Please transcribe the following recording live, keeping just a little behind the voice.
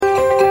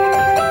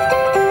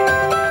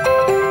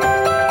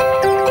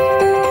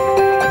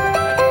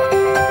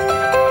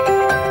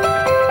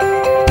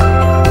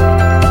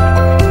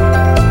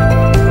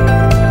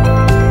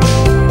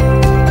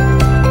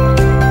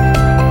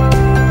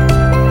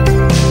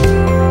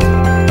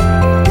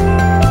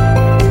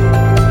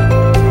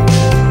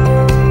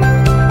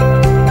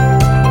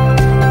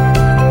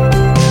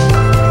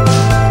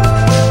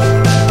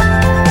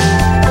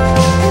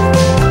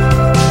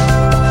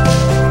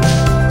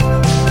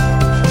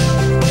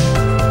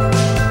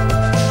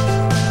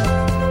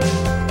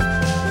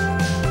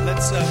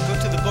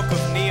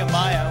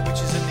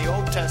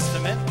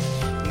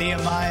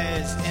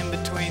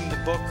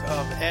book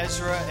of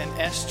Ezra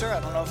and Esther. I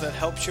don't know if that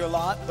helps you a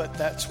lot, but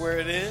that's where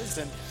it is.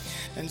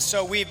 And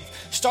so we've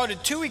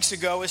started 2 weeks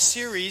ago a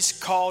series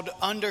called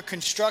Under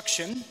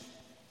Construction.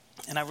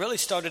 And I really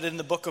started in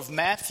the book of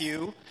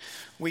Matthew.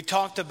 We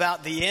talked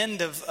about the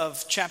end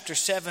of chapter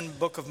 7,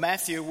 book of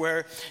Matthew,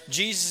 where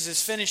Jesus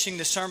is finishing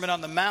the Sermon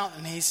on the Mount.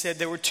 And he said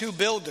there were two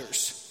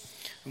builders.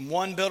 And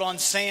one built on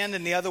sand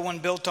and the other one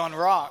built on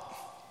rock.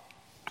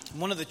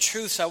 One of the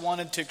truths I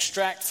wanted to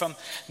extract from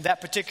that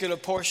particular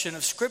portion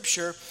of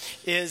Scripture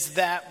is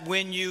that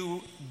when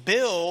you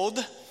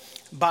build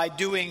by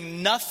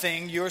doing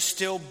nothing, you're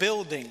still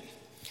building.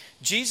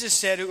 Jesus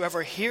said,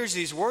 whoever hears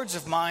these words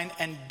of mine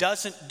and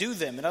doesn't do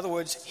them. In other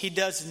words, he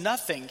does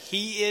nothing.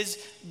 He is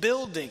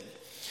building.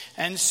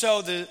 And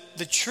so the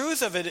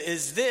truth of it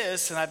is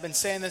this, and I've been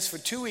saying this for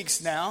 2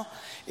 weeks now,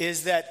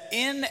 is that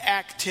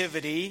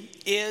inactivity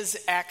is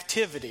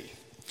activity.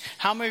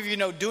 How many of you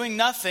know doing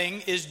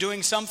nothing is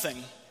doing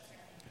something?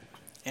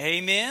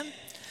 Amen?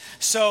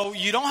 So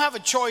you don't have a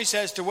choice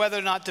as to whether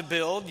or not to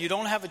build. You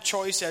don't have a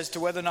choice as to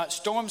whether or not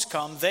storms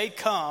come. They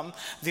come.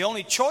 The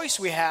only choice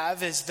we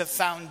have is the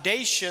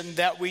foundation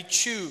that we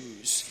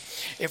choose.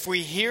 If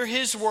we hear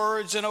his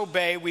words and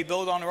obey, we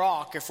build on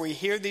rock. If we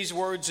hear these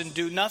words and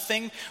do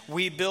nothing,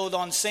 we build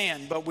on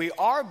sand. But we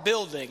are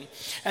building.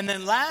 And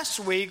then last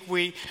week,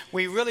 we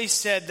really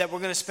said that we're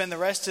going to spend the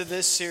rest of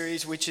this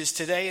series, which is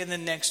today and the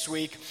next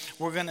week,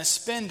 we're going to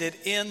spend it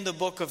in the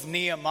book of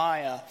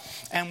Nehemiah.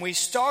 And we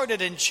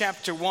started in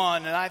chapter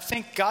 1, and I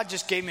think God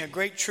just gave me a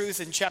great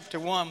truth in chapter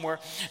 1, where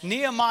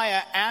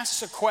Nehemiah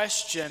asks a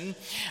question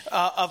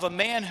of a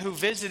man who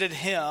visited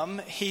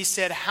him. He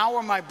said, "How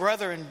are my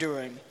brethren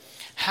doing?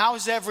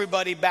 How's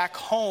everybody back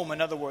home?" In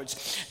other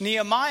words,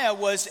 Nehemiah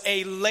was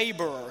a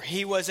laborer.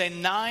 He was a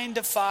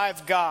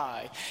 9-to-5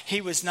 guy. He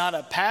was not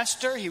a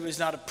pastor. He was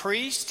not a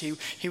priest.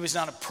 He was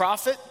not a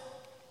prophet.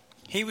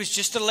 He was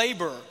just a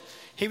laborer.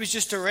 He was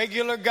just a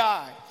regular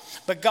guy.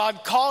 But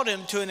God called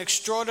him to an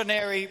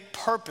extraordinary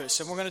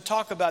purpose, and we're going to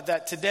talk about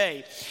that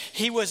today.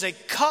 He was a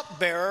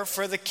cupbearer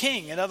for the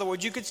king. In other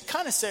words, you could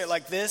kind of say it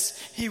like this.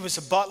 He was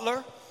a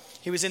butler.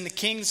 He was in the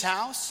king's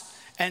house,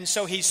 and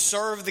so he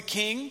served the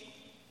king.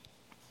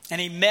 And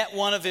he met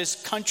one of his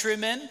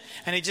countrymen,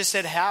 and he just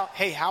said,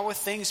 hey, how are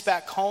things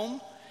back home?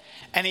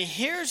 And he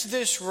hears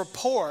this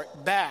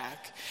report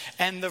back,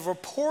 and the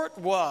report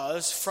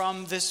was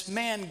from this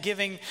man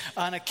giving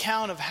an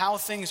account of how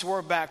things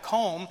were back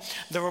home.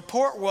 The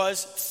report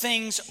was,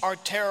 things are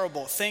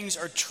terrible, things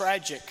are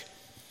tragic.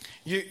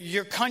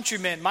 Your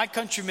countrymen, my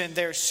countrymen,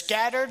 they're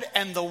scattered,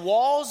 and the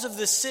walls of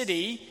the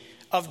city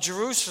of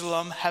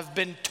Jerusalem have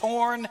been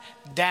torn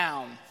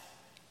down.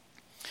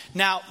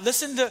 Now,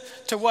 listen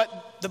to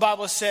what the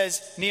Bible says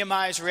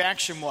Nehemiah's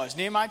reaction was.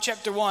 Nehemiah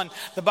chapter 1,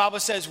 the Bible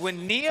says,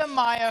 when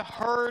Nehemiah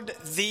heard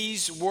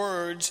these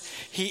words,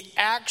 he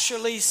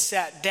actually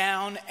sat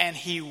down and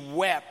he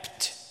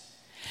wept.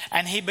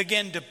 And he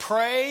began to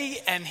pray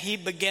and he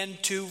began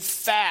to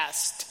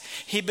fast.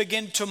 He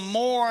began to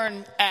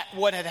mourn at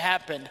what had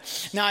happened.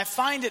 Now, I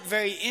find it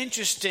very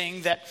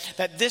interesting that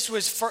this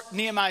was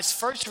Nehemiah's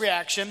first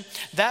reaction.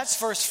 That's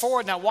verse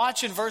 4. Now,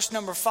 watch in verse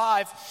number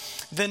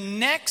 5. The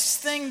next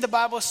thing the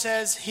Bible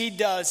says he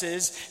does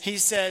is, he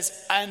says,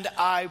 and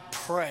I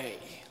pray.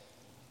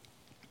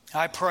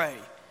 I pray.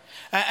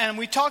 And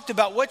we talked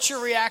about what's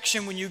your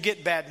reaction when you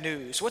get bad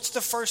news? What's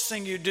the first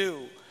thing you do?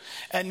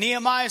 And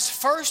Nehemiah's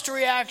first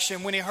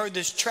reaction when he heard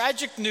this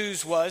tragic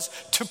news was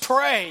to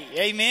pray.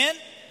 Amen?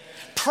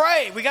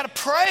 Pray. We got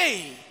to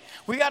pray.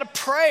 We got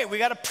to pray. We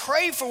got to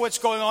pray for what's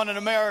going on in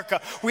America.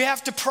 We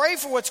have to pray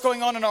for what's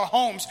going on in our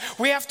homes.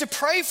 We have to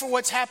pray for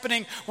what's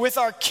happening with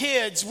our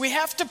kids. We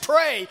have to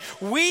pray.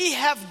 We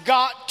have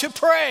got to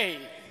pray.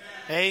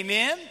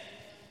 Amen?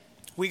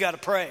 We got to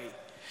pray.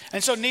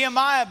 And so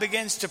Nehemiah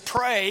begins to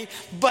pray,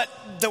 but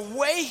the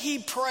way he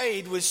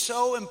prayed was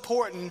so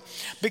important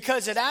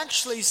because it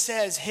actually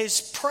says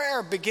his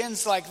prayer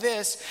begins like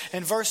this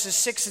in verses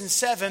 6 and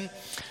 7.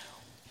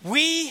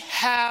 We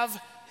have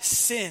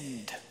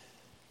sinned.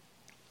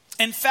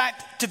 In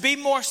fact, to be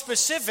more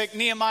specific,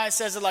 Nehemiah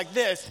says it like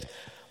this.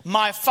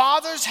 My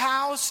father's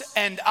house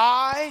and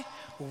I,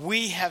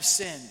 we have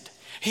sinned.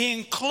 He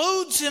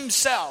includes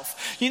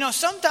himself. You know,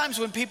 sometimes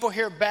when people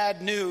hear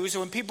bad news or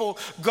when people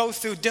go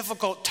through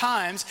difficult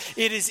times,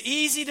 it is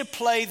easy to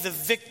play the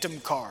victim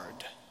card.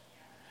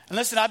 And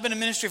listen, I've been in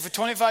ministry for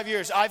 25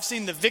 years. I've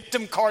seen the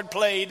victim card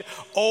played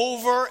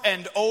over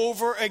and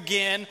over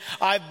again.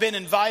 I've been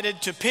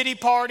invited to pity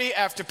party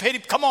after pity.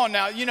 Come on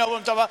now, you know what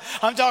I'm talking about.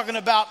 I'm talking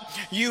about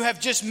you have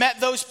just met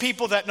those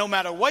people that no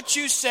matter what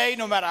you say,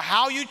 no matter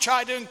how you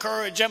try to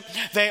encourage them,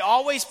 they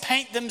always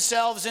paint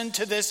themselves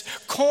into this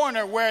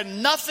corner where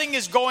nothing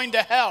is going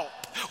to help.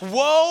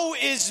 Woe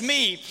is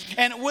me.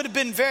 And it would have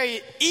been very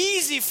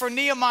easy for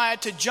Nehemiah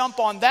to jump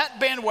on that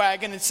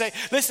bandwagon and say,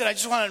 listen, I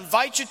just want to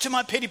invite you to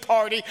my pity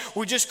party.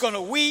 We're just going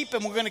to weep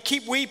and we're going to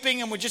keep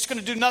weeping and we're just going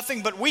to do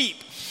nothing but weep.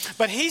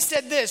 But he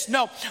said this,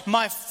 no,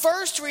 my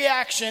first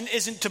reaction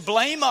isn't to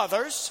blame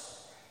others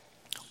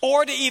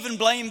or to even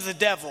blame the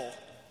devil.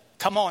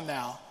 Come on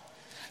now.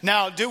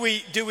 Now, do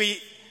we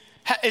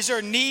Is there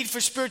a need for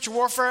spiritual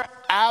warfare?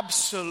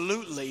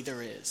 Absolutely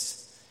there is.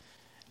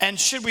 And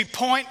should we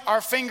point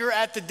our finger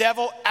at the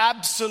devil?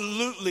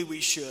 Absolutely we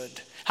should.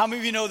 How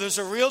many of you know there's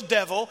a real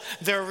devil,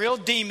 there are real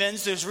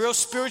demons, there's real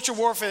spiritual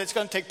warfare that's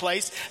going to take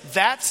place?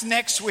 That's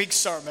next week's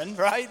sermon,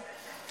 right?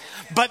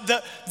 But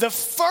the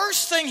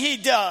first thing he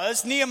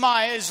does,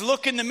 Nehemiah, is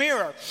look in the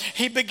mirror.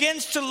 He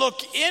begins to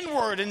look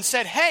inward and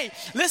said, hey,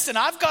 listen,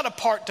 I've got a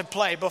part to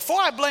play. Before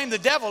I blame the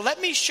devil,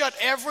 let me shut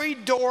every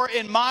door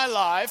in my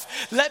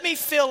life. Let me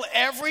fill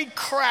every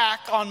crack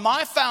on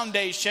my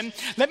foundation.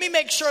 Let me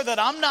make sure that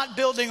I'm not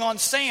building on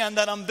sand,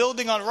 that I'm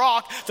building on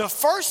rock. The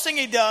first thing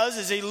he does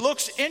is he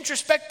looks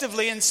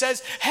introspectively and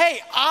says, hey,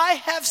 I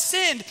have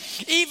sinned,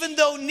 even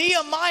though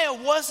Nehemiah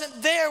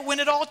wasn't there when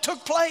it all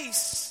took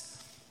place.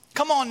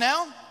 Come on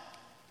now.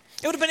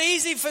 It would have been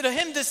easy for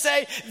him to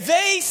say,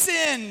 they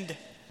sinned.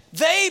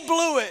 They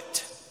blew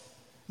it.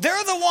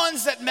 They're the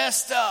ones that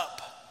messed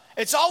up.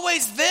 It's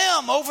always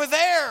them over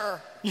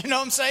there. You know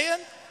what I'm saying?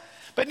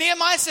 But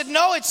Nehemiah said,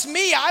 no, it's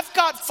me. I've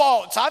got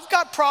faults. I've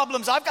got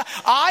problems.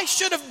 I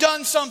should have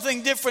done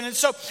something different. And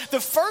so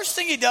the first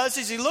thing he does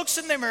is he looks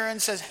in the mirror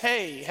and says,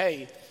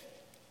 hey,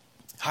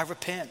 I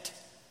repent.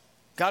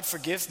 God,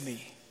 forgive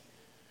me.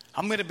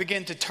 I'm going to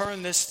begin to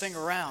turn this thing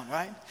around,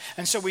 right?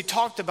 And so we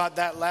talked about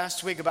that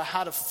last week, about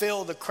how to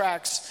fill the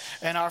cracks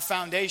in our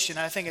foundation.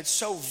 I think it's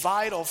so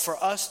vital for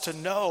us to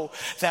know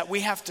that we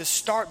have to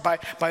start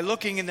by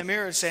looking in the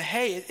mirror and say,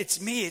 hey,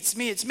 it's me.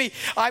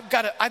 I've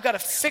got to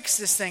fix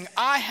this thing.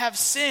 I have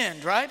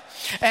sinned, right?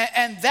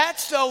 And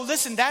that's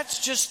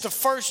just the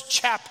first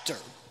chapter.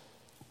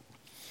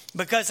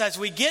 Because as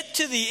we get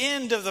to the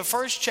end of the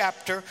first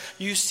chapter,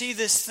 you see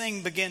this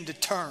thing begin to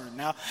turn.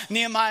 Now,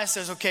 Nehemiah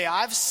says, okay,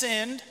 I've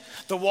sinned.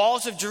 The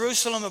walls of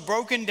Jerusalem have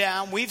broken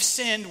down. We've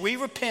sinned. We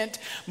repent.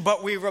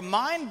 But we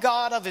remind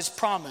God of his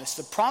promise.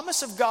 The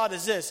promise of God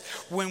is this.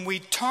 When we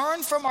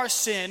turn from our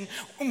sin,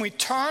 when we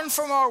turn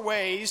from our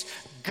ways,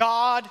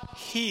 God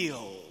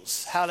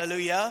heals.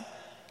 Hallelujah.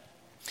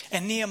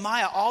 And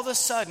Nehemiah all of a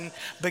sudden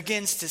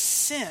begins to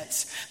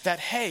sense that,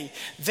 hey,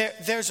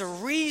 there's a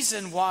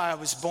reason why I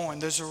was born.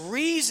 There's a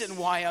reason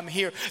why I'm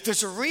here.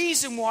 There's a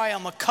reason why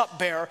I'm a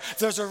cupbearer.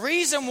 There's a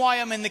reason why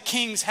I'm in the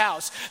king's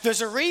house.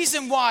 There's a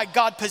reason why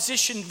God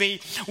positioned me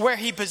where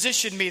he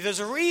positioned me. There's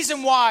a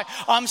reason why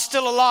I'm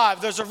still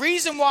alive. There's a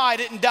reason why I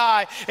didn't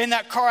die in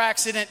that car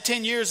accident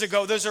 10 years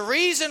ago. There's a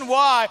reason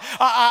why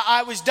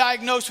I was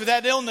diagnosed with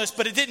that illness,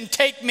 but it didn't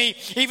take me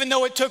even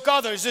though it took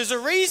others. There's a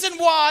reason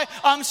why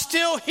I'm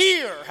still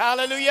here.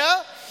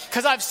 Hallelujah.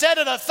 Because I've said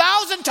it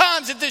 1,000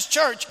 times at this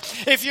church.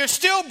 If you're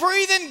still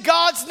breathing,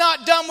 God's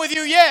not done with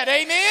you yet.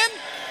 Amen.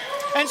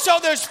 And so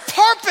there's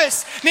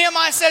purpose.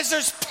 Nehemiah says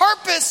there's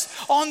purpose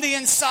on the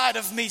inside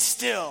of me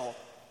still.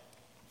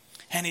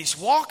 And he's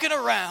walking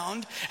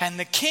around, and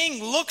the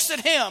king looks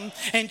at him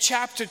in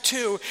chapter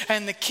 2,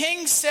 and the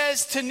king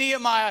says to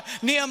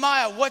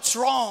Nehemiah, what's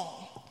wrong?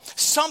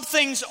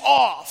 Something's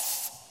off.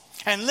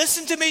 And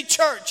listen to me,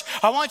 church.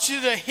 I want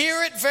you to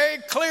hear it very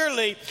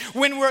clearly.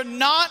 When we're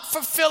not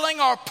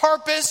fulfilling our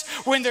purpose,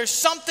 when there's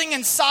something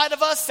inside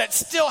of us that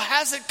still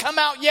hasn't come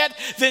out yet,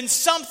 then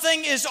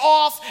something is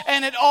off,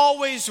 and it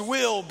always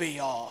will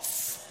be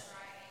off.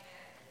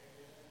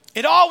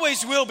 It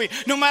always will be.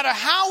 No matter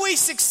how we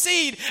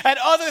succeed at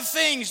other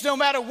things, no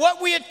matter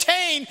what we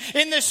attain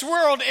in this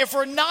world, if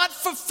we're not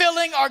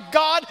fulfilling our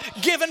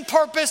God-given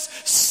purpose,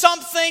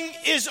 something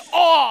is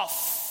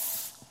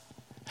off.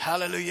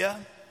 Hallelujah.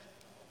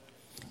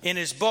 In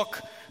his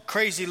book,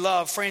 Crazy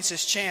Love,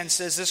 Francis Chan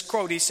says this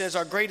quote. He says,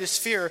 our greatest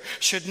fear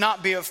should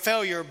not be of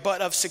failure,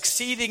 but of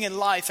succeeding in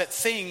life at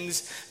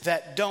things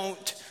that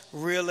don't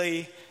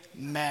really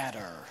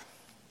matter.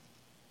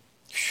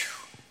 Whew.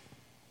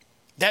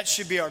 That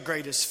should be our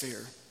greatest fear.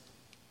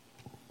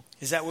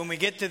 Is that when we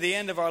get to the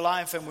end of our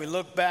life and we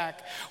look back,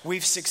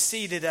 we've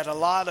succeeded at a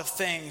lot of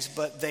things,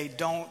 but they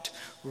don't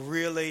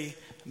really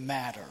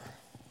matter.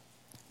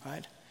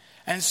 Right?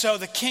 And so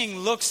the king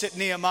looks at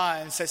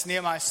Nehemiah and says,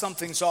 Nehemiah,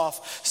 something's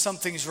off,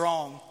 something's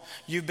wrong.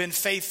 You've been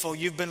faithful,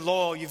 you've been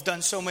loyal, you've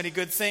done so many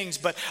good things,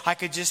 but I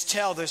could just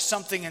tell there's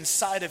something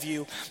inside of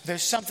you.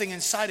 There's something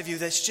inside of you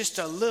that's just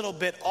a little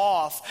bit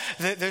off.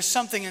 There's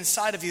something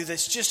inside of you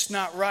that's just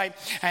not right.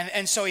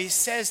 And so he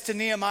says to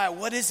Nehemiah,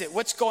 what is it?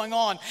 What's going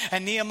on?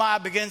 And Nehemiah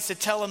begins to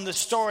tell him the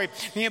story.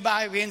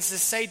 Nehemiah begins to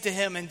say to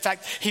him, in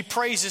fact, he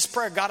prays this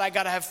prayer, God, I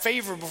got to have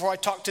favor before I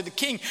talk to the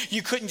king.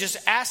 You couldn't just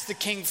ask the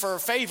king for a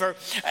favor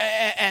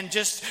and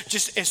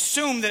just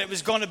assume that it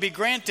was going to be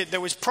granted. There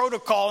was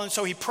protocol, and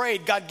so he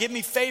prayed, God, give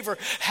me favor.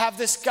 Have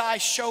this guy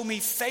show me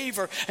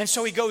favor. And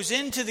so he goes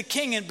into the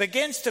king and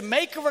begins to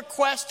make a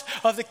request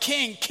of the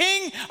king.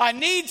 King, I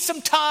need some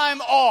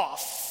time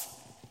off.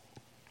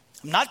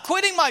 I'm not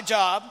quitting my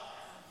job.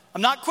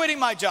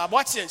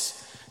 Watch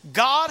this.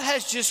 God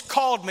has just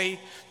called me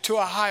to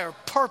a higher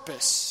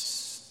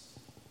purpose.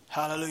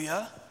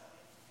 Hallelujah.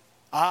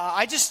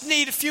 I just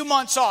need a few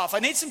months off. I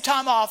need some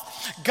time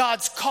off.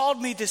 God's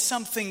called me to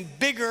something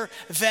bigger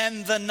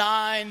than the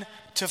 9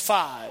 to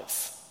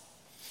 5.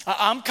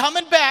 I'm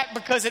coming back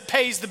because it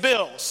pays the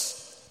bills.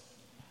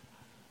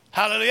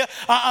 Hallelujah.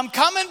 I'm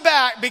coming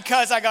back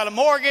because I got a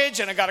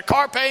mortgage and I got a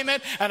car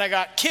payment and I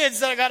got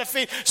kids that I got to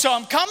feed. So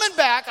I'm coming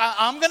back.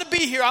 I'm going to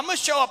be here. I'm going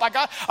to show up. I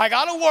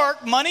got to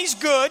work. Money's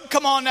good.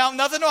 Come on now.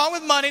 Nothing wrong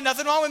with money.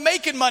 Nothing wrong with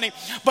making money.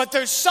 But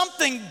there's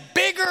something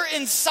bigger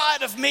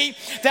inside of me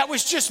that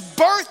was just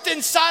birthed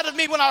inside of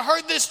me when I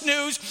heard this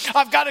news.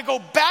 I've got to go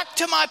back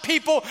to my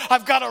people.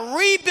 I've got to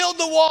rebuild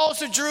the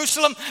walls of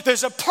Jerusalem.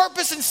 There's a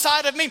purpose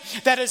inside of me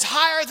that is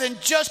higher than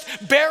just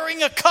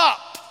bearing a cup.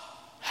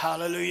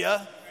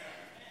 Hallelujah.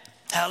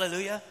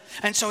 Hallelujah.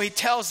 And so he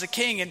tells the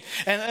king, and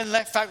in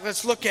fact,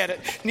 let's look at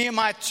it.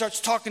 Nehemiah starts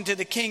talking to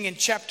the king in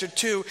chapter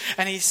 2,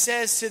 and he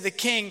says to the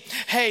king,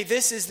 hey,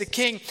 this is the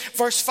king.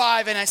 Verse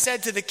 5, and I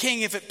said to the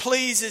king, if it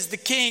pleases the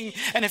king,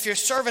 and if your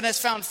servant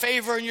has found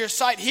favor in your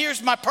sight,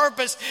 here's my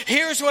purpose.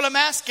 Here's what I'm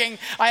asking.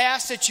 I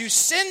ask that you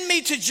send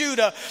me to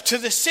Judah, to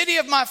the city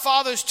of my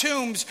father's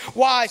tombs.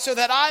 Why? So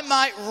that I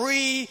might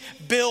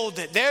rebuild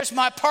it. There's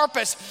my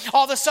purpose.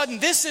 All of a sudden,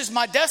 this is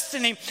my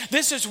destiny.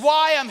 This is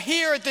why I'm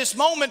here at this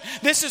moment.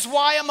 This is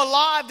why I'm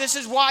alive. This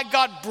is why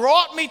God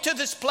brought me to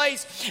this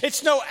place.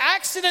 It's no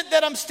accident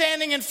that I'm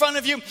standing in front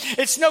of you.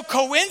 It's no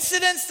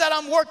coincidence that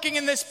I'm working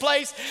in this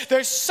place.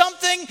 There's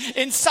something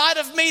inside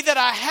of me that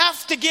I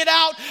have to get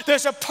out.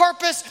 There's a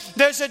purpose.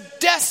 There's a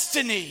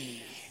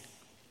destiny.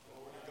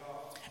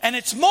 And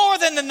it's more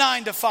than the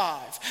 9 to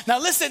 5. Now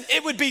listen,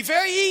 it would be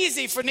very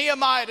easy for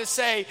Nehemiah to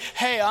say,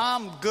 hey,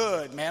 I'm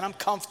good, man. I'm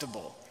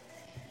comfortable.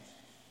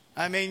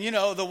 I mean,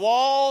 the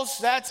walls,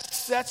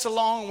 that's a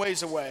long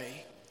ways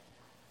away.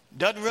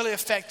 Doesn't really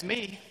affect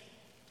me.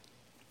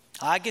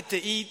 I get to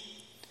eat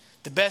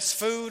the best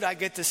food. I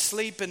get to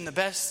sleep in the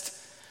best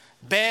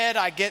bed.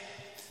 I get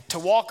to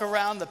walk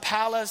around the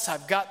palace.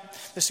 I've got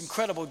this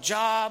incredible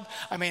job.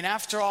 I mean,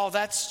 after all,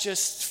 that's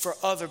just for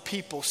other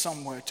people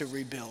somewhere to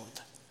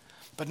rebuild.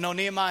 But no,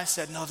 Nehemiah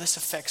said, no, this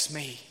affects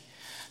me.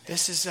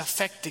 This is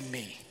affecting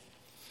me.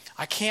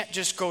 I can't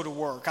just go to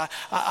work.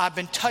 I've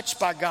been touched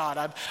by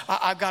God.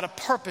 I've got a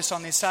purpose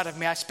on the inside of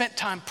me. I spent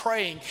time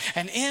praying.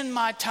 And in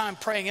my time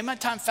praying, in my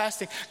time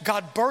fasting,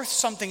 God birthed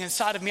something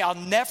inside of me. I'll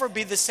never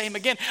be the same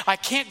again. I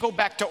can't go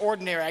back to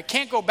ordinary. I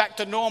can't go back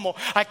to normal.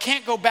 I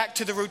can't go back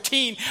to the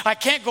routine. I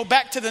can't go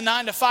back to the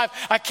 9 to 5.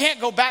 I can't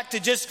go back to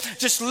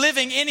just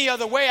living any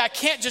other way. I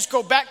can't just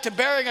go back to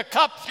bearing a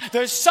cup.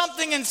 There's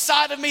something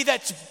inside of me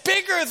that's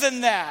bigger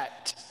than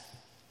that.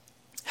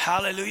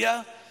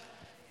 Hallelujah.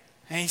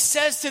 And he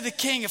says to the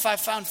king, if I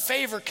found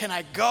favor, can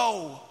I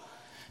go?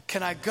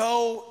 Can I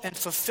go and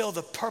fulfill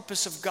the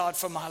purpose of God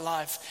for my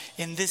life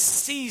in this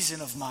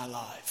season of my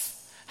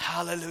life?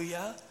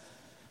 Hallelujah.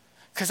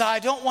 Because I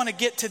don't want to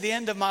get to the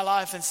end of my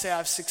life and say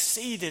I've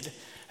succeeded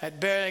at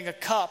bearing a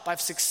cup.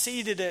 I've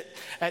succeeded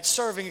at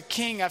serving a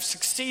king. I've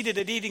succeeded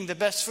at eating the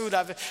best food.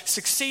 I've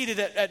succeeded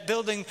at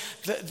building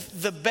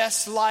the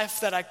best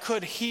life that I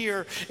could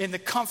here in the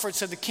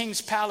comforts of the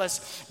king's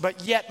palace.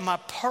 But yet my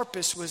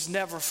purpose was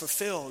never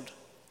fulfilled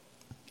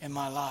in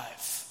my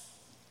life.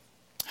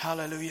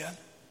 Hallelujah.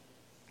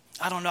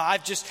 I don't know.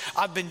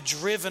 I've been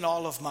driven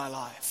all of my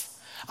life.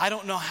 I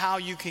don't know how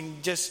you can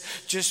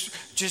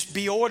just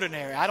be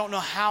ordinary. I don't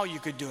know how you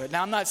could do it.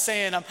 Now, I'm not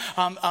saying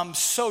I'm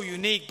so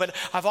unique, but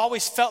I've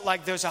always felt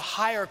like there's a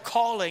higher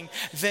calling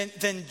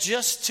than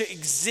just to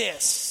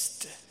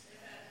exist.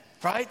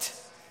 Right?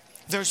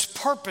 There's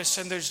purpose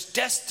and there's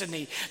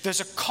destiny. There's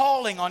a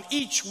calling on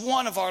each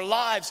one of our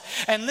lives.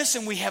 And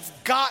listen, we have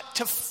got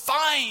to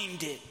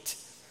find it.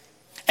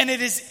 And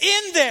it is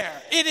in there.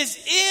 It is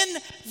in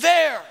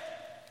there.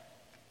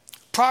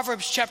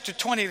 Proverbs chapter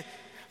 20,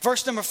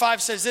 verse number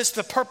 5 says this: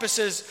 the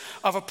purposes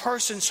of a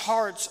person's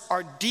hearts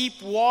are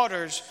deep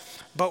waters,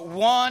 but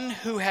one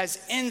who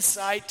has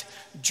insight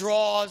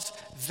draws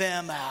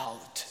them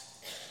out.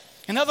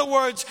 In other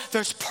words,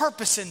 there's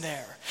purpose in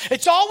there.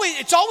 It's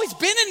always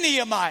been in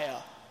Nehemiah.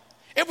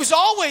 It was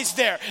always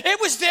there. It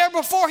was there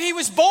before he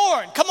was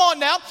born. Come on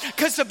now.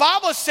 Because the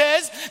Bible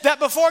says that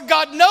before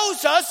God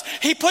knows us,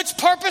 he puts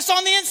purpose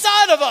on the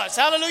inside of us.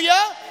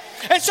 Hallelujah.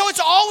 And so it's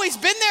always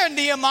been there in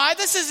Nehemiah.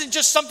 This isn't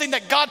just something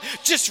that God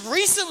just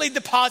recently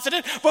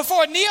deposited.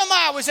 Before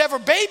Nehemiah was ever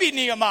baby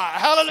Nehemiah.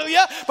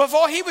 Hallelujah.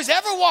 Before he was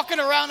ever walking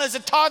around as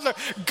a toddler,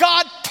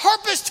 God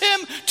purposed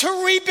him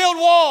to rebuild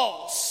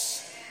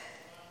walls.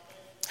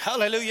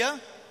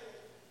 Hallelujah.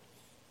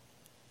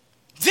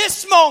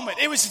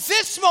 It was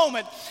this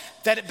moment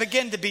that it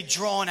began to be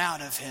drawn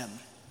out of him.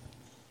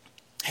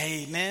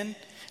 Amen.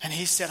 And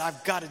he said,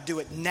 I've got to do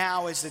it.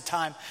 Now is the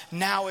time.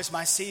 Now is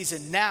my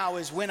season. Now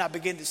is when I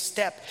begin to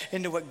step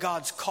into what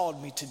God's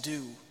called me to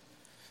do.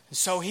 And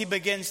so he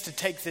begins to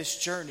take this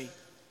journey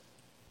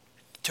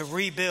to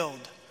rebuild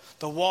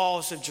the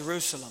walls of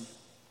Jerusalem.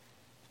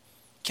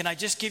 Can I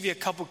just give you a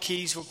couple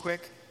keys real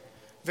quick?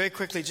 Very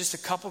quickly, just a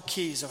couple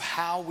keys of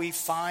how we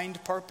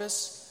find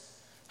purpose.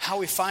 How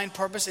we find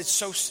purpose.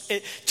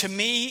 To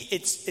me,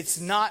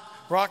 it's not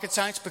rocket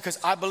science, because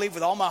I believe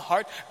with all my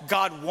heart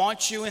God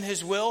wants you in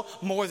his will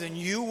more than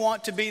you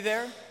want to be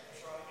there.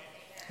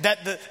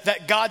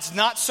 That God's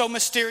not so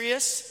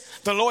mysterious.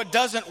 The Lord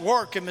doesn't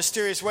work in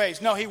mysterious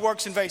ways. No, he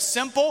works in very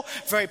simple,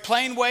 very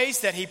plain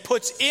ways that he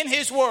puts in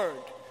his word.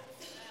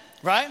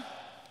 Right?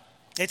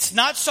 It's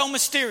not so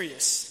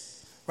mysterious.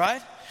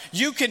 Right?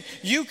 You can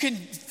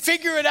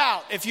figure it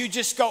out if you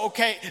just go,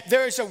 okay,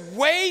 there is a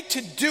way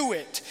to do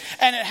it.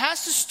 And it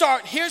has to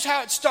start, here's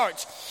how it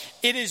starts.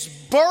 It is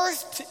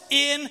birthed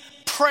in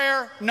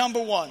prayer,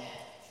 number one.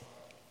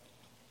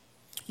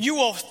 You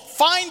will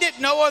find it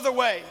no other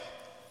way.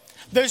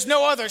 There's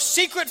no other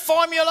secret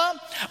formula.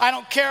 I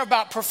don't care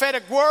about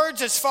prophetic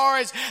words as far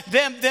as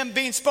them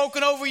being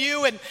spoken over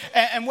you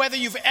and whether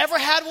you've ever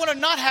had one or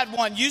not had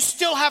one. You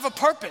still have a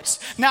purpose.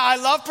 Now, I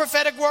love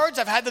prophetic words.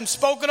 I've had them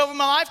spoken over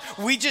my life.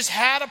 We just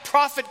had a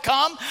prophet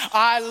come.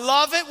 I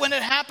love it when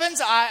it happens.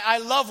 I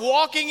love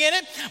walking in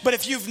it. But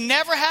if you've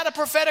never had a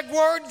prophetic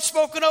word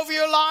spoken over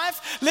your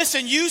life,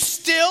 listen, you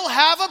still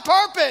have a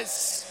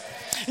purpose.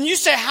 And you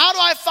say, how do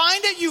I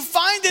find it? You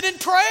find it in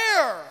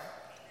prayer.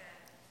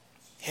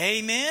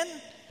 Amen.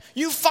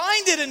 You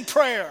find it in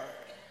prayer.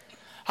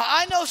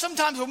 I know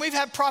sometimes when we've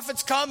had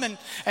prophets come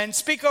and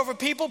speak over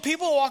people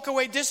walk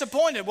away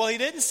disappointed. Well, he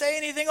didn't say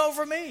anything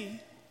over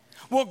me.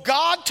 Well,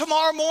 God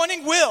tomorrow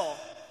morning will.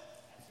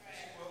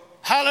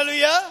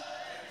 Hallelujah.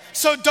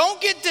 So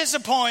don't get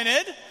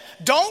disappointed.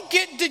 Don't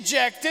get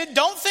dejected.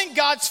 Don't think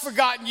God's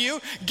forgotten you.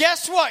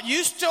 Guess what?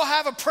 You still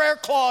have a prayer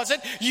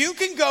closet you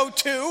can go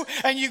to,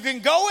 and you can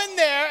go in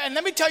there. And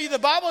let me tell you, the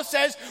Bible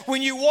says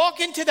when you walk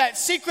into that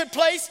secret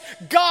place,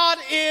 God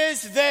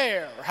is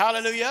there.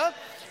 Hallelujah.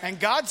 And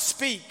God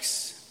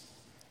speaks.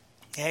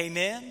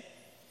 Amen.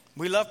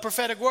 We love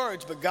prophetic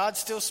words, but God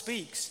still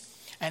speaks.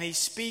 And he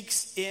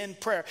speaks in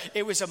prayer.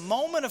 It was a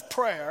moment of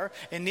prayer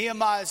in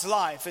Nehemiah's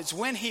life. It's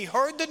when he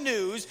heard the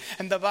news,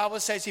 and the Bible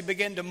says he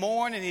began to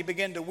mourn, and he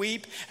began to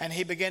weep, and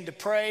he began to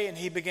pray, and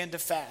he began to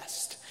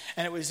fast.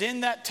 And it was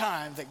in that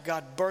time that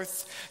God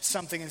birthed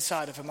something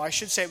inside of him. I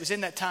should say it was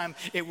in that time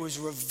it was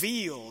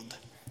revealed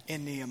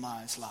in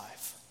Nehemiah's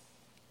life.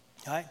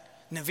 Right?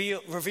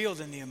 Revealed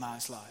in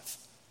Nehemiah's life.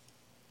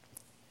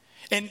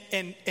 And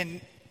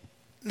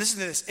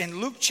listen to this.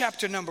 In Luke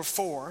chapter number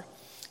 4,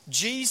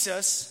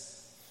 Jesus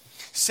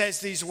says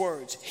these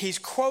words. He's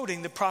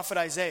quoting the prophet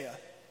Isaiah.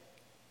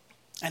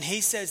 And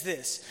he says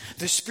this: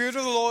 the Spirit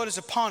of the Lord is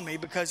upon me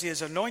because he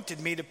has anointed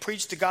me to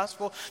preach the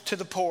gospel to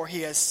the poor.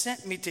 He has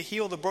sent me to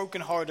heal the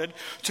brokenhearted,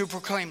 to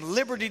proclaim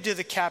liberty to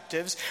the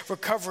captives,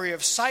 recovery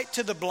of sight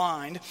to the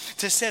blind,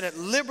 to set at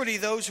liberty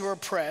those who are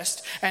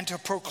oppressed, and to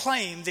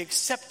proclaim the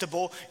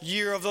acceptable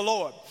year of the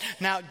Lord.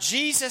 Now,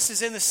 Jesus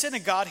is in the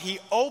synagogue. He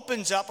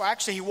opens up, or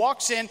actually he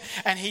walks in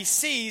and he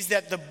sees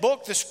that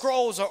the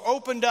scrolls are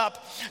opened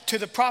up to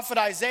the prophet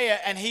Isaiah.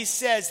 And he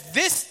says,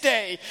 this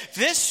day,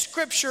 this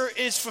scripture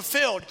is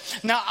fulfilled.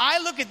 Now,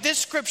 I look at this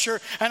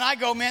scripture and I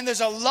go, man, there's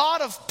a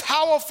lot of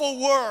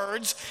powerful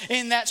words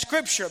in that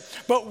scripture.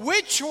 But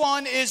which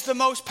one is the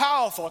most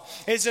powerful?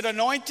 Is it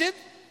anointed?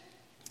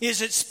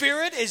 Is it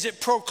spirit? Is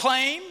it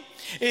proclaim?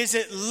 Is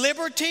it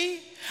liberty?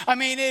 I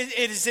mean,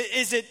 is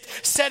it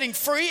setting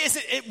free?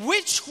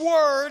 Which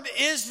word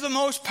is the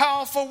most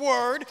powerful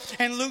word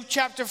in Luke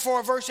chapter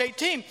 4, verse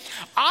 18?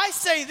 I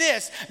say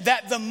this,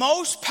 that the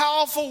most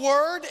powerful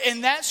word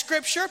in that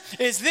scripture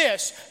is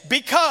this: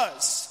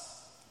 because.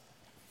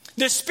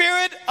 The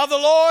Spirit of the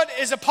Lord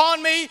is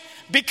upon me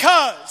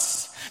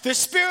because. The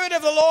Spirit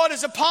of the Lord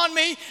is upon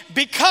me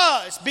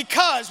because.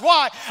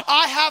 Why?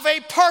 I have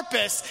a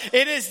purpose.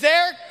 It is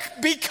there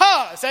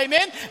because.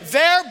 Amen.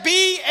 There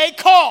be a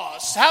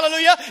cause.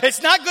 Hallelujah.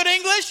 It's not good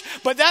English,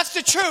 but that's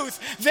the truth.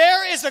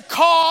 There is a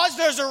cause.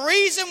 There's a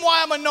reason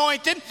why I'm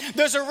anointed.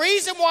 There's a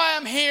reason why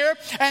I'm here.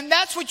 And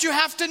that's what you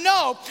have to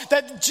know.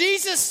 That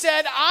Jesus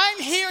said,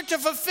 I'm here to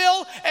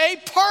fulfill a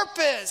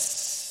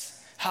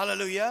purpose.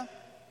 Hallelujah.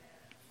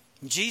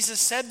 Jesus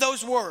said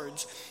those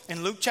words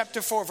in Luke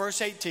chapter 4,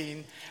 verse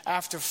 18,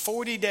 after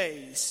 40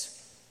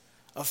 days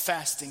of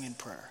fasting and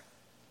prayer.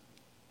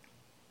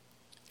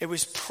 It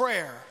was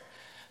prayer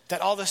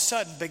that all of a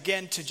sudden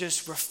began to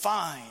just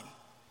refine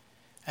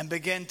and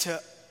begin to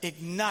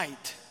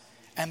ignite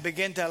and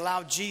begin to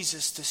allow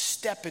Jesus to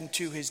step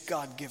into his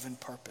God-given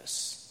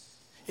purpose.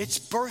 It's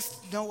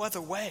birthed no other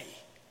way.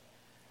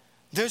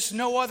 There's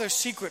no other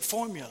secret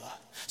formula.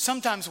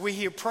 Sometimes we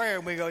hear prayer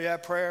and we go, yeah,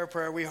 prayer.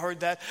 We heard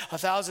that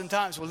 1,000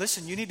 times. Well,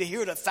 listen, you need to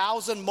hear it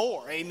 1,000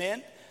 more.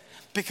 Amen.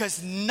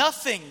 Because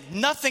nothing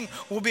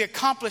will be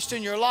accomplished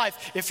in your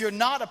life if you're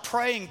not a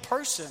praying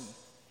person.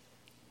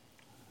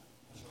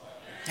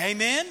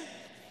 Amen.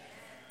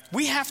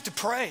 We have to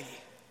pray.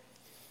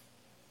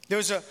 There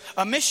was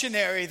a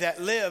missionary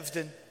that lived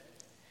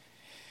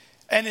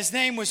and his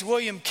name was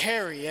William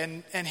Carey,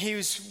 and he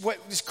was what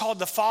is called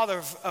the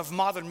father of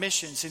modern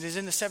missions. It is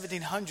in the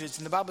 1700s,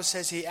 and the Bible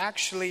says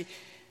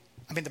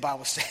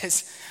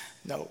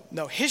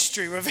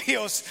history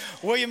reveals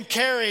William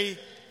Carey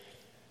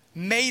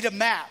made a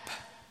map,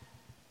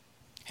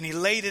 and he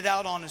laid it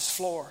out on his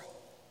floor,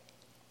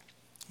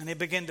 and he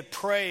began to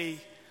pray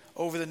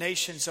over the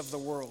nations of the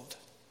world.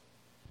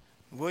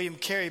 William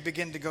Carey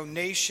began to go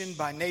nation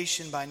by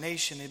nation by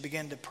nation. He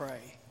began to pray.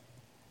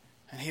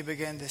 And he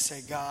began to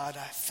say, God,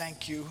 I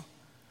thank you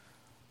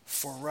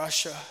for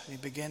Russia. He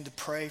began to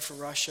pray for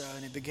Russia,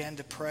 and he began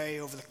to pray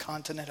over the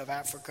continent of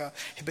Africa.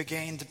 He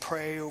began to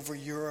pray over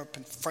Europe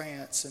and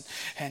France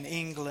and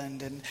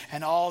England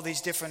and all these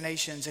different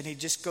nations. And he'd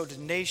just go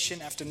to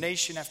nation after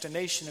nation after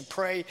nation and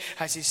pray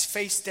as he's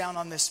face down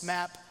on this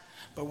map.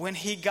 But when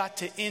he got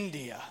to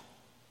India,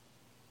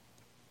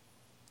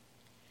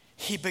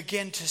 he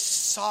began to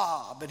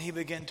sob and he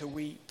began to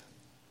weep.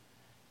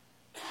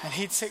 And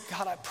he'd say,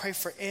 God, I pray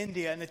for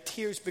India. And the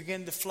tears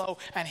began to flow.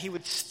 And he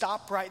would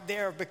stop right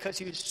there because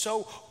he was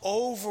so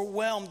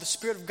overwhelmed. The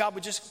Spirit of God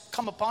would just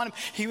come upon him.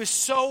 He was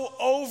so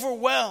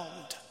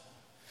overwhelmed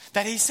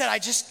that he said, I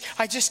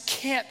just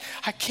can't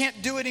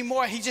do it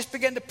anymore. He just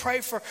began to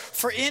pray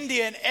for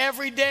India. And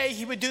every day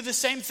he would do the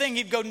same thing.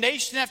 He'd go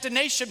nation after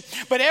nation.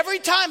 But every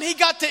time he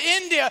got to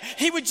India,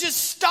 he would just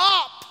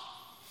stop.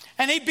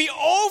 And he'd be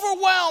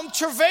overwhelmed,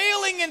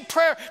 travailing in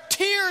prayer,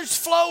 tears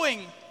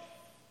flowing.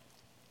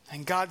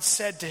 And God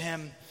said to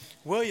him,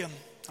 William,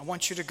 I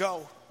want you to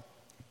go.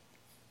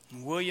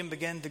 And William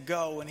began to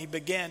go, and he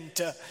began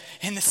to,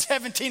 in the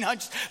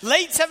 1700s,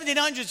 late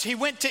 1700s, he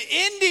went to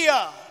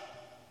India.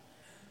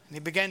 And he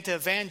began to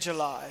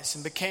evangelize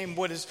and became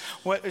what is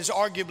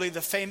arguably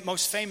the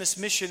most famous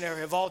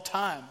missionary of all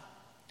time.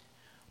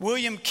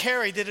 William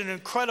Carey did an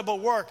incredible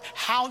work.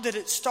 How did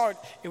it start?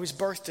 It was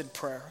birthed in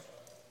prayer.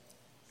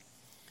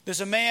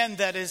 There's a man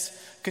that is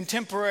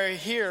contemporary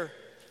here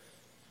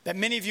that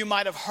many of you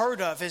might have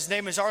heard of. His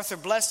name is Arthur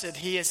Blessitt.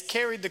 He has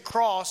carried the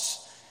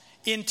cross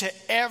into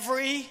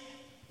every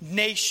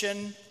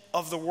nation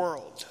of the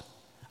world.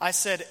 I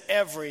said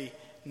every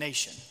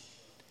nation.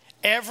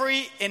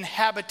 Every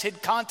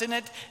inhabited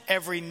continent,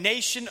 every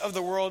nation of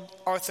the world,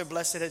 Arthur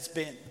Blessitt has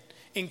been,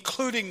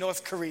 including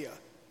North Korea.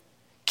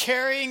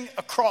 Carrying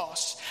a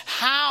cross.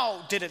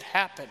 How did it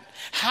happen?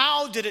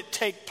 How did it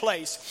take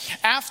place?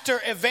 After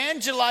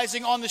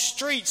evangelizing on the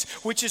streets,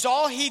 which is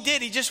all he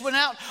did, he just went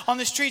out on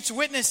the streets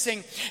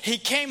witnessing. He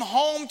came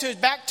home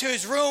back to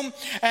his room,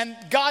 and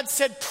God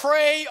said,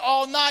 pray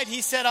all night. He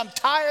said, I'm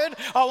tired.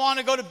 I want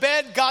to go to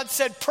bed. God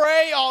said,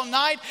 pray all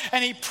night.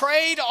 And he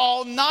prayed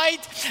all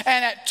night.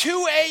 And at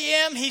 2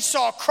 a.m., he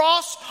saw a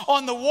cross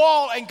on the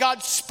wall, and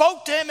God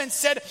spoke to him and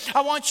said,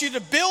 I want you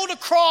to build a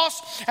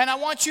cross, and I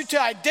want you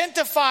to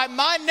identify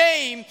my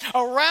name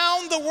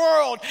around the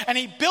world. And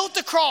he built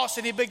the cross,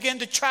 and he began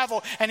to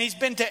travel, and he's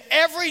been to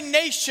every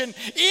nation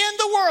in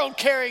the world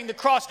carrying the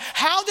cross.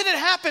 How did it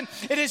happen?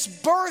 It is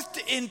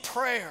birthed in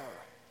prayer.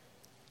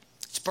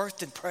 It's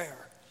birthed in prayer.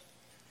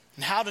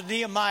 And how did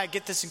Nehemiah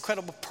get this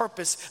incredible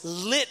purpose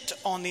lit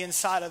on the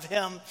inside of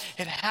him?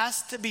 It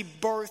has to be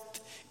birthed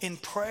in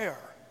prayer.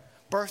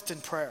 Birthed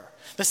in prayer.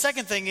 The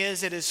second thing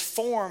is it is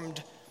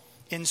formed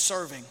in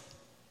serving.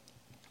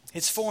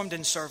 It's formed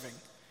in serving.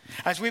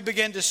 As we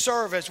begin to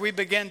serve, as we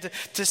begin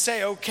to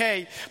say,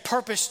 okay,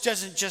 purpose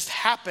doesn't just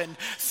happen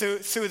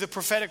through the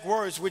prophetic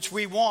words, which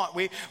we want.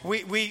 We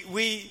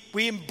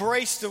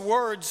embrace the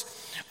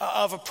words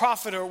of a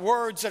prophet or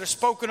words that are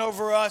spoken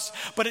over us,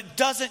 but it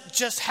doesn't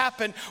just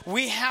happen.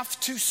 We have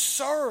to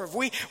serve.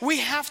 We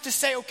have to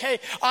say, okay,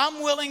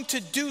 I'm willing to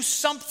do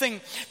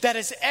something that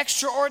is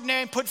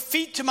extraordinary and put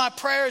feet to my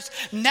prayers.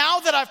 Now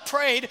that I've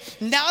prayed,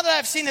 now that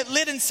I've seen it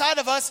lit inside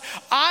of us,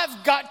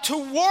 I've got to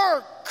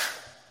work.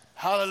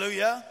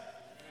 Hallelujah.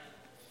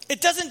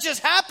 It doesn't just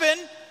happen.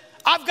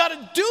 I've got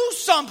to do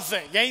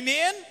something.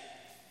 Amen.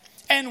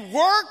 And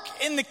work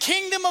in the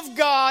kingdom of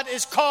God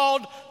is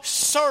called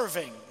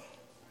serving.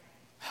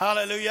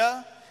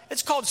 Hallelujah.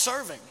 It's called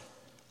serving.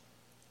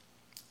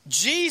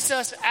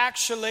 Jesus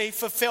actually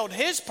fulfilled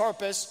his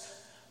purpose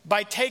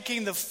by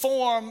taking the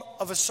form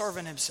of a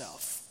servant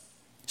himself.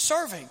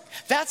 Serving.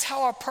 That's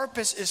how our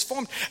purpose is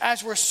formed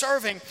as we're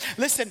serving.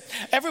 Listen,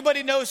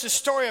 everybody knows the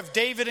story of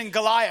David and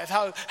Goliath,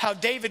 how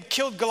David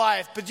killed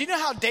Goliath. But do you know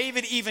how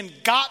David even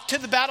got to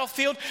the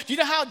battlefield? Do you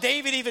know how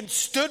David even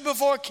stood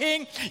before a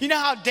king? You know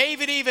how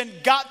David even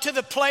got to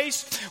the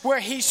place where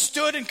he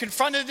stood and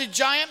confronted the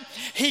giant?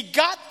 He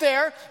got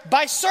there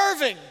by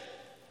serving.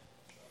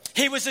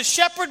 He was a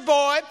shepherd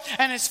boy,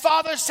 and his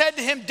father said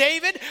to him,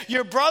 David,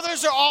 your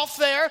brothers are off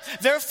there.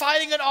 They're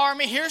fighting an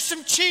army. Here's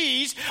some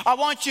cheese. I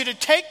want you to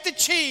take the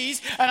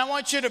cheese, and I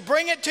want you to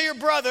bring it to your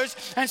brothers.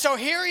 And so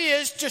here he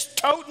is, just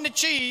toting the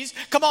cheese.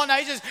 Come on now,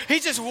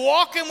 he's just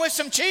walking with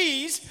some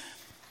cheese.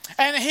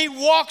 And he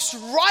walks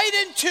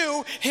right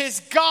into his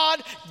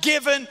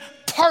God-given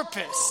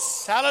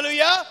purpose.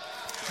 Hallelujah.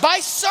 By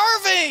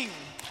serving.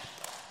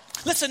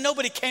 Listen,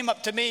 nobody came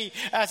up to me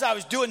as I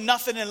was doing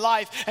nothing in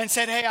life and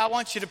said, hey, I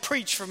want you to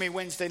preach for me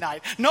Wednesday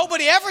night.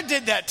 Nobody ever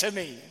did that to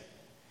me.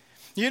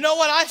 You know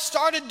what I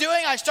started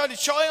doing? I started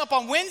showing up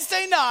on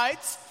Wednesday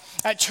nights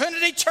at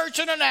Trinity Church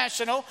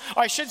International,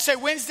 or I should say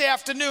Wednesday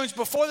afternoons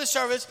before the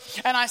service,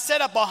 and I set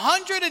up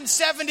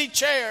 170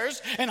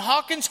 chairs in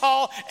Hawkins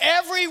Hall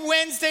every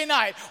Wednesday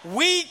night,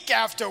 week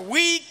after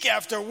week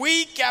after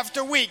week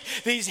after week.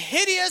 These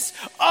hideous,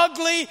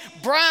 ugly,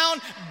 brown,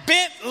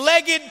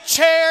 bent-legged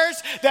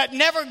chairs that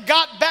never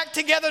got back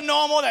together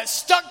normal, that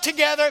stuck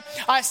together.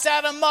 I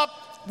sat them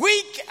up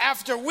week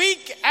after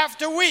week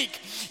after week.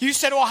 You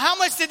said, well, how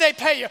much did they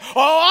pay you?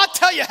 Oh, I'll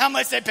tell you how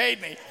much they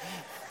paid me.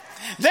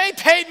 They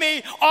paid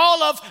me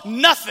all of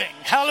nothing.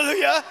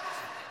 Hallelujah.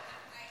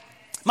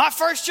 My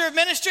first year of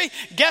ministry,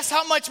 guess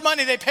how much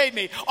money they paid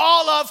me?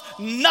 All of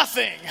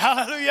nothing.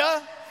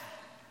 Hallelujah.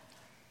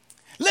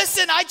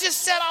 Listen, I just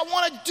said I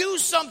want to do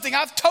something.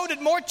 I've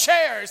toted more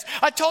chairs.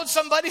 I told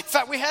somebody, in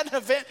fact, we had an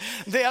event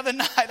the other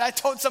night. I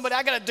told somebody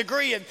I got a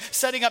degree in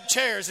setting up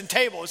chairs and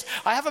tables.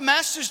 I have a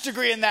master's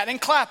degree in that, in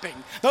clapping.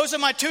 Those are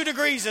my 2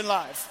 degrees in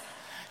life.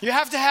 You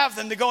have to have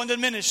them to go into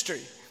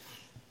ministry.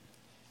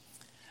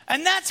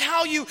 And that's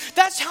how you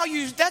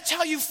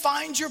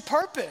find your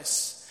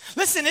purpose.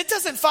 Listen, it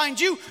doesn't find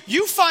you,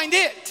 you find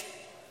it.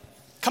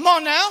 Come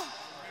on now.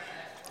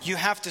 You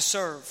have to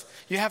serve.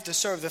 You have to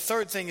serve. The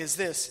third thing is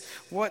this.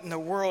 What in the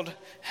world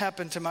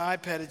happened to my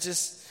iPad?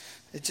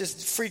 It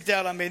just freaked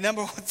out on me.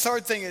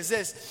 Third thing is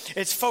this.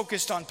 It's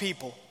focused on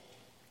people.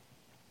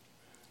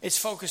 It's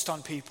focused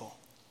on people.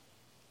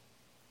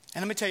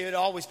 And let me tell you,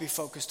 it'll always be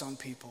focused on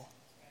people.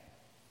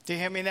 Do you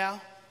hear me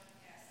now?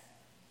 Yes.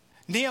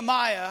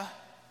 Nehemiah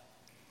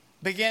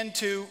began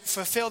to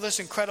fulfill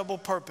this incredible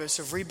purpose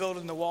of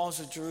rebuilding the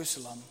walls of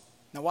Jerusalem.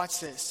 Now watch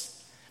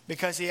this.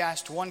 Because he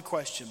asked one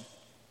question.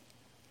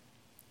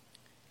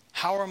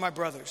 How are my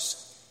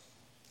brothers?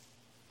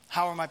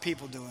 How are my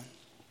people doing?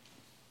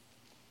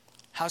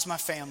 How's my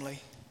family?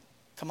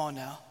 Come on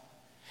now.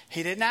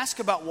 He didn't ask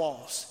about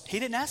walls.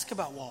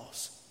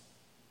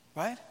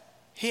 Right?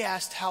 He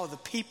asked, how are the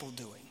people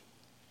doing?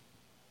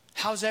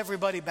 How's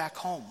everybody back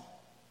home?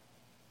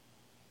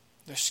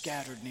 They're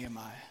scattered,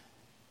 Nehemiah.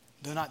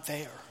 They're not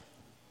there.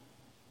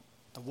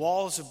 The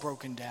walls are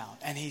broken down.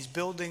 And he's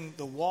building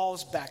the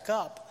walls back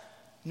up,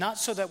 not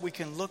so that we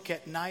can look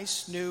at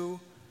nice, new,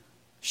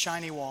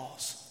 shiny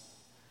walls.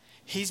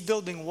 He's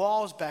building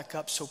walls back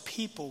up so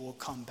people will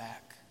come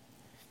back.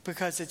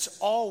 Because it's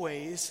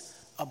always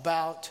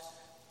about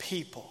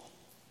people.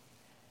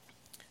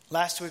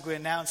 Last week we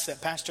announced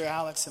that Pastor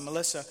Alex and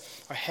Melissa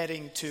are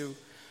heading to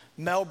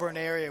Melbourne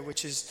area,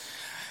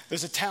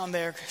 there's a town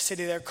there,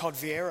 city there called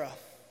Vieira.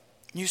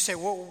 You say,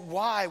 well,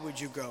 why would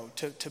you go?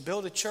 To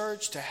build a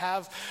church, to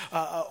have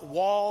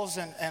walls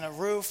and a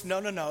roof?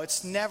 No.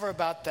 It's never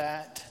about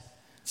that.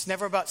 It's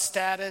never about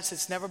status.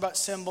 It's never about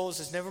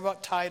symbols. It's never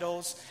about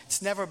titles.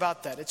 It's never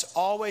about that. It's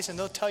always, and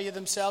they'll tell you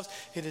themselves,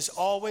 it is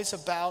always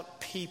about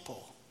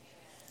people.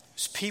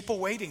 There's people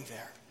waiting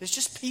there. There's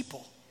just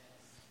people.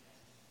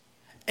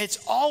 It's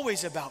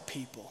always about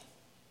people.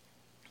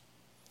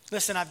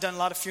 Listen, I've done a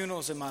lot of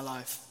funerals in my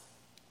life.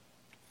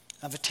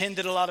 I've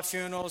attended a lot of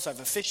funerals. I've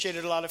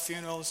officiated a lot of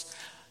funerals.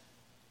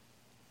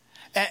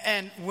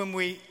 And when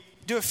we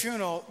do a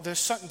funeral, there's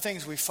certain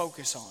things we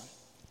focus on,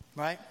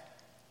 right?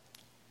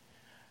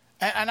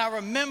 And I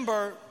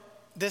remember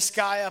this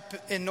guy up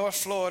in North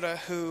Florida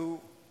who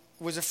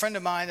was a friend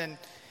of mine,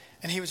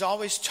 and he was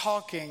always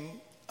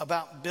talking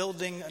about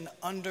building an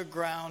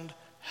underground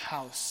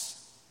house.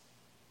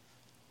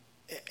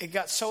 It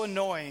got so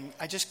annoying,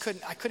 I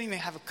couldn't even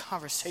have a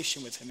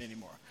conversation with him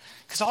anymore.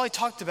 Because all he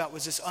talked about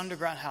was this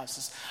underground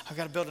house. I've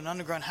got to build an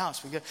underground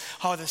house.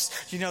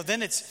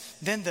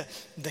 Then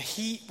the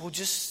heat will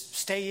just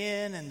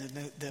stay in, and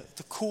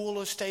the cool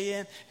will stay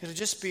in. It'll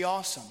just be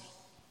awesome.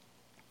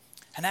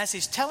 And as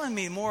he's telling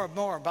me more and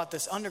more about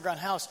this underground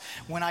house,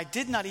 when I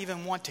did not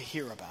even want to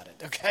hear about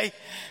it, okay?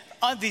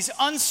 These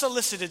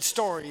unsolicited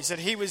stories that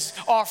he was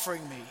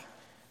offering me.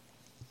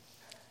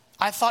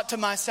 I thought to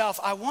myself,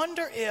 I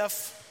wonder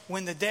if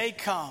when the day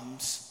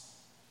comes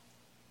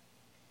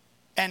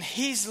and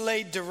he's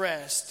laid to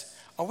rest,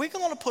 are we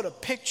going to put a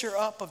picture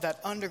up of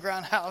that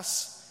underground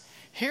house?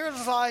 Here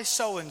lies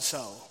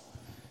so-and-so.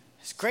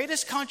 His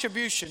greatest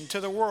contribution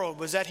to the world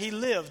was that he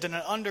lived in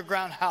an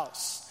underground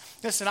house.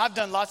 Listen, I've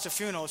done lots of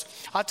funerals.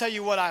 I'll tell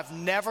you what I've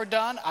never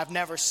done. I've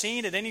never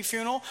seen at any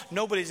funeral.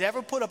 Nobody's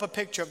ever put up a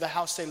picture of the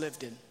house they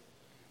lived in.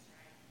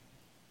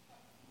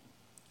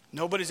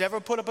 Nobody's ever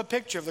put up a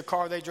picture of the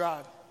car they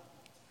drive.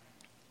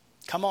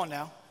 Come on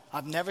now.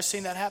 I've never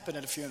seen that happen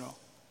at a funeral.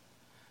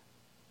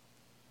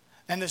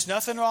 And there's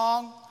nothing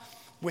wrong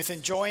with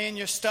enjoying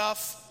your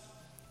stuff.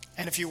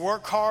 And if you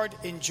work hard,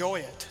 enjoy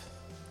it.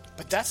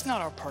 But that's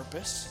not our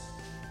purpose.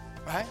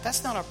 Right?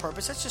 That's not our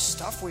purpose. That's just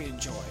stuff we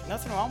enjoy.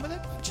 Nothing wrong with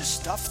it.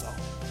 Just stuff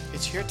though.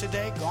 It's here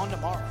today, gone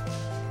tomorrow.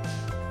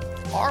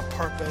 Our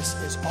purpose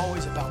is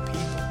always about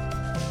people.